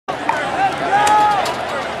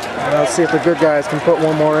Let's see if the good guys can put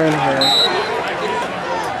one more in here.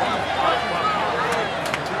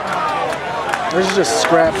 This is just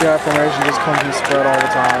scrap formation, just comes and spread all the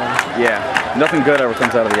time. Yeah, nothing good ever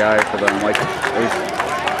comes out of the eye for them. Like,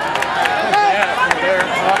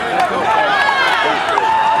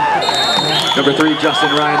 Number 3,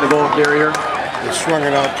 Justin Ryan, the ball carrier. They swung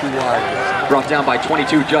it out too wide. Brought down by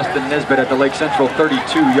 22, Justin Nesbitt at the Lake Central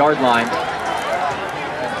 32-yard line.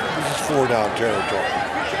 This is 4 down territory.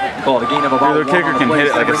 Called a gain of about their kicker can hit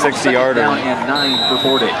it like a 60-yarder. Down and 9 for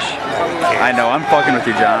Portage. I know, I'm fucking with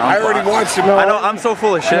you, John. I already want some. I know, I'm so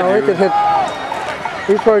full of shit. No, he could hit.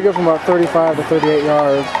 He's probably good from about 35 to 38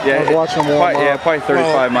 yards. Yeah, I was watching him warm up. Yeah, probably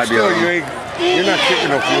 35 might be. Still, you're not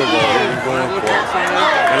kicking a field goal. You're going for it.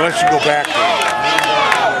 Unless you go back there.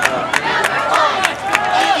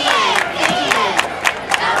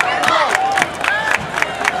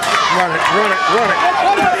 Run it.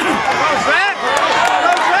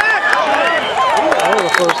 That was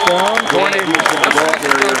a first down.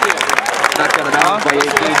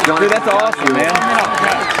 Dude, that's awesome, man.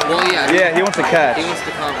 Well, yeah. Yeah, he wants to catch. He wants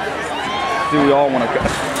to come. Dude, we all want to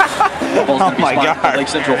catch. Oh my God. Lake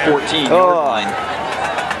Central 14.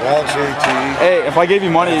 Hey, if I gave you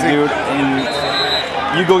money, dude, and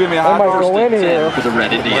you go get me a hot dog go in here for the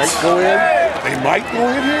Red Indians. They might go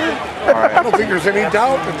in here. Right. I don't think there's any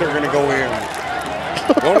doubt that they're going to go in.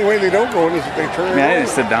 The only way they don't go in is if they turn. Man, I need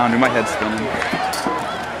to sit down, dude. My head's spinning.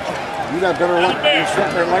 You got better luck than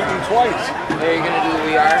sitting there lightning twice. Are you going to do the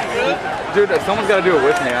we are? Dude, someone's got to do it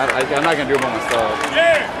with me. I'm not going to do it by myself.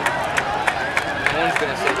 One's going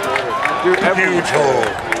to say Portage. Dude, Huge hole.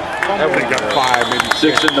 Everybody got 5, maybe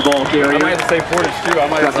 6 in the ball carrier. I might have to say Portage too. I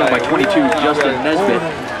might have Brought down by 22, Justin Nesbitt.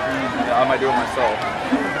 I might do it myself.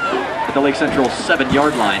 At the Lake Central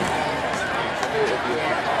 7-yard line.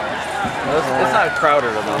 It's not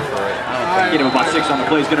crowded enough for it. Gain of about 6 on the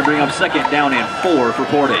play is going to bring up 2nd down and 4 for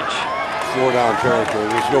Portage. 4 down territory.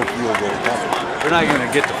 There's no field goal coming. They're not even going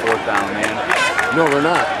to get the 4th down, man. No, they're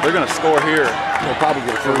not. They're going to score here. They'll probably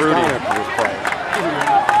get a first down after this play.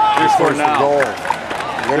 They score now.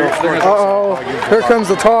 Uh-oh. Here comes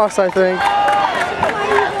the toss, I think.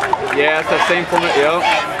 Yeah, it's that same format. Yep.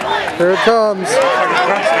 Here it comes.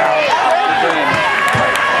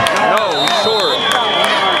 No, he's short.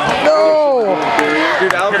 No!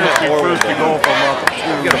 Dude, Alvin is forward to go from up.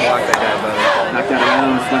 You gotta block that guy better. Knocked out of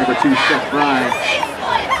bounds by number 2, Seth Fry.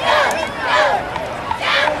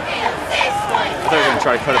 They're gonna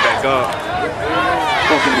try to cut it back up.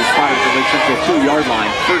 Both going to be spotted at the Lake Central 2-yard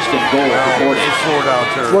line. 1st and goal for Portage.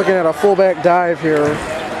 He's looking at a fullback dive here.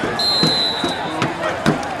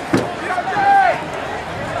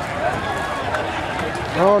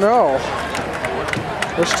 Oh no.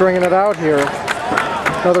 They're stringing it out here.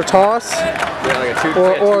 Another toss? Yeah, like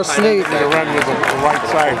a or a sneak. They run with the right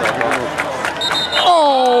side.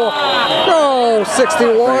 Oh! No!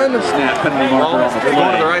 61. Snap penalty marker on the They're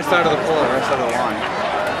going to the play. right side of the floor, right side of the line.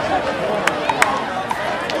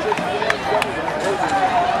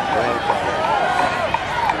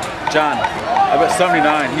 John, I bet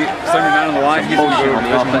 79. 79 on the line. He's Motion on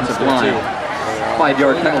the offensive line.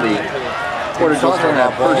 5-yard penalty. Portage will start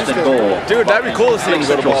at 1st and goal. Dude, that'd be cool to see him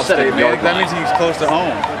go to Ball State, man. That means he's close to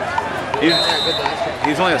home.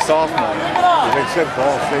 He's only a sophomore. They said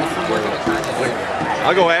Ball State.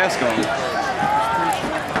 I'll go ask him. He's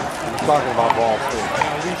talking about Ball State.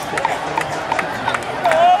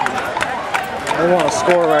 They want to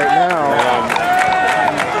score right now.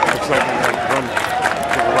 Looks like they're going to run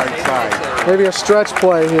to the right side. Maybe a stretch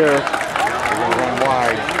play here. They're going to run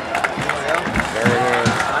wide. There it is.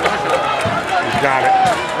 He's got it.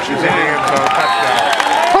 She's in the end zone. Touchdown.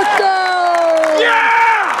 Touchdown! Yeah!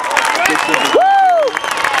 Woo!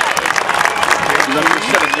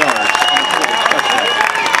 7 yards. I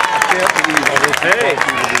can't believe how this Hey.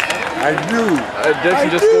 I knew. Dixon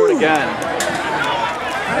just scored again.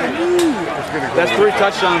 I knew it was going to go. That's 3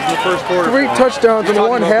 touchdowns in the first quarter. 3 touchdowns in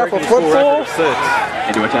one half of football.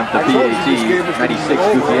 Into attempt the PAT, 96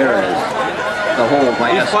 Gutierrez. The hold by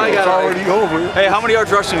He's probably Esco. got Already over. Hey, how many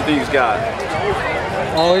yards rushing do you think he's got?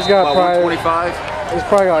 Oh, he's got About probably, 125? he's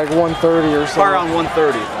probably got like 130 or Probably something. around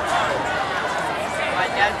 130.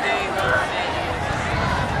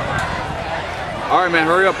 All right, man,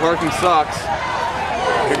 hurry up. Parking sucks.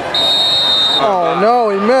 Oh no,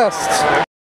 he missed.